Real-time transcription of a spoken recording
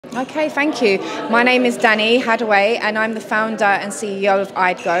Okay, thank you. My name is Dannii Hadaway and I'm the founder and CEO of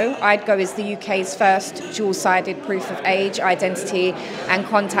IDGO. IDGO is the UK's first dual-sided proof of age, identity and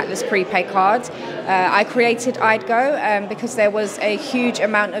contactless prepaid card. I created IDGO because there was a huge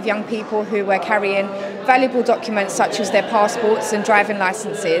amount of young people who were carrying valuable documents such as their passports and driving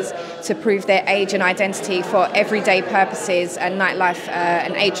licenses to prove their age and identity for everyday purposes and nightlife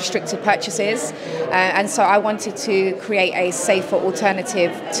and age-restricted purchases. And so I wanted to create a safer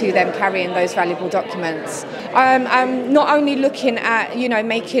alternative to them carrying those valuable documents. I'm not only looking at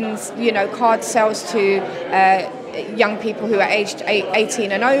making card sales to young people who are aged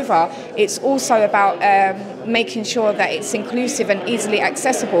 18 and over. It's also about making sure that it's inclusive and easily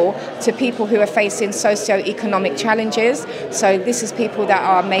accessible to people who are facing socio-economic challenges. So this is people that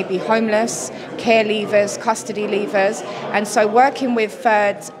are maybe homeless, care leavers, custody leavers, and so working with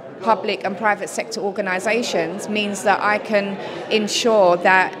third public and private sector organisations means that I can ensure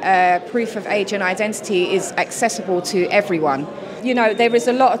that proof of age and identity is accessible to everyone. There is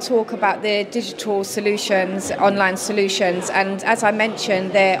a lot of talk about the digital solutions, online solutions, and as I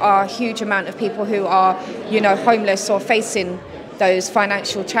mentioned, there are a huge amount of people who are, homeless or facing those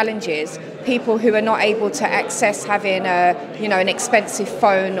financial challenges. People who are not able to access having an expensive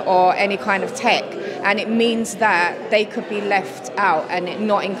phone or any kind of tech, and it means that they could be left out and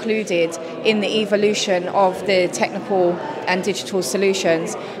not included in the evolution of the technical and digital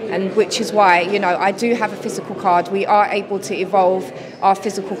solutions, and which is why I do have a physical card. We are able to evolve our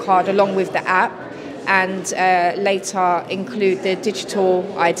physical card along with the app and later include the digital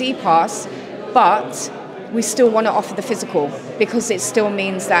ID pass, but we still want to offer the physical because it still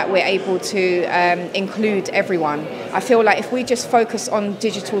means that we're able to include everyone. I feel like if we just focus on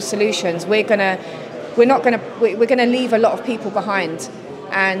digital solutions, we're gonna leave a lot of people behind,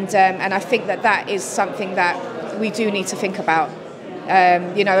 and I think that is something that we do need to think about.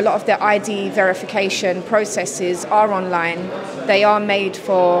 A lot of the ID verification processes are online. They are made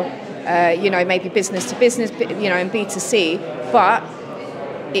for maybe business to business, and B2C, but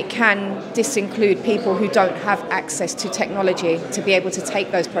it can disinclude people who don't have access to technology to be able to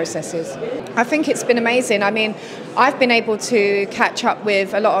take those processes. I think it's been amazing. I mean, I've been able to catch up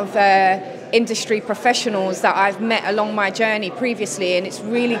with a lot of industry professionals that I've met along my journey previously, and it's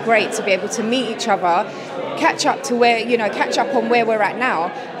really great to be able to meet each other, catch up on where we're at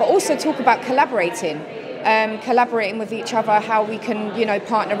now, but also talk about collaborating with each other, how we can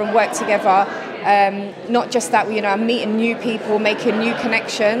partner and work together. Not just that, I'm meeting new people, making new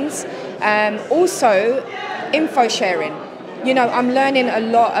connections. Also, info sharing. I'm learning a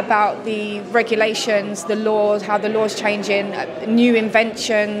lot about the regulations, the laws, how the law's changing, new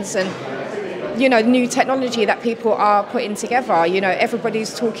inventions, and new technology that people are putting together.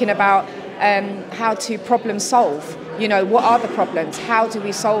 Everybody's talking about how to problem solve. What are the problems? How do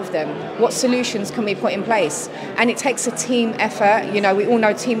we solve them? What solutions can we put in place? And it takes a team effort. We all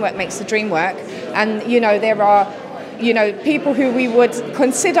know teamwork makes the dream work. And, there are, people who we would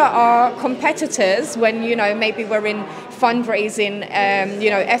consider our competitors when, maybe we're in fundraising,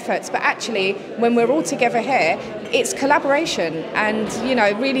 efforts. But actually, when we're all together here, it's collaboration and,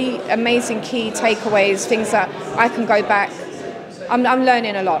 really amazing key takeaways, things that I can go back. I'm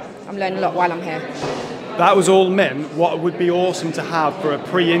learning a lot. I'm learning a lot while I'm here. That was all Mim. What would be awesome to have for a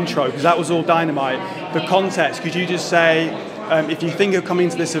pre-intro, because that was all dynamite. For context, could you just say, if you think of coming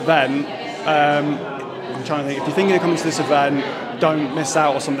to this event, I'm trying to think, if you're thinking of coming to this event, don't miss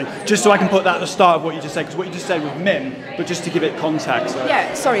out or something, just so I can put that at the start of what you just said, because what you just said was Mim, but just to give it context.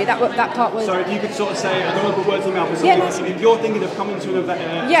 Yeah, sorry, that part was... So if you could sort of say, I don't want to put words in your mouth, but if you're thinking of coming to an event,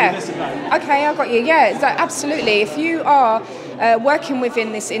 to this event. Okay, I got you. Yeah, absolutely. If you are working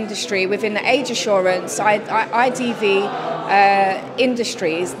within this industry, within the age assurance, IDV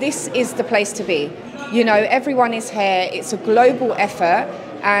industries, this is the place to be. Everyone is here. It's a global effort,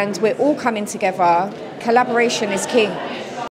 and we're all coming together. Collaboration is key.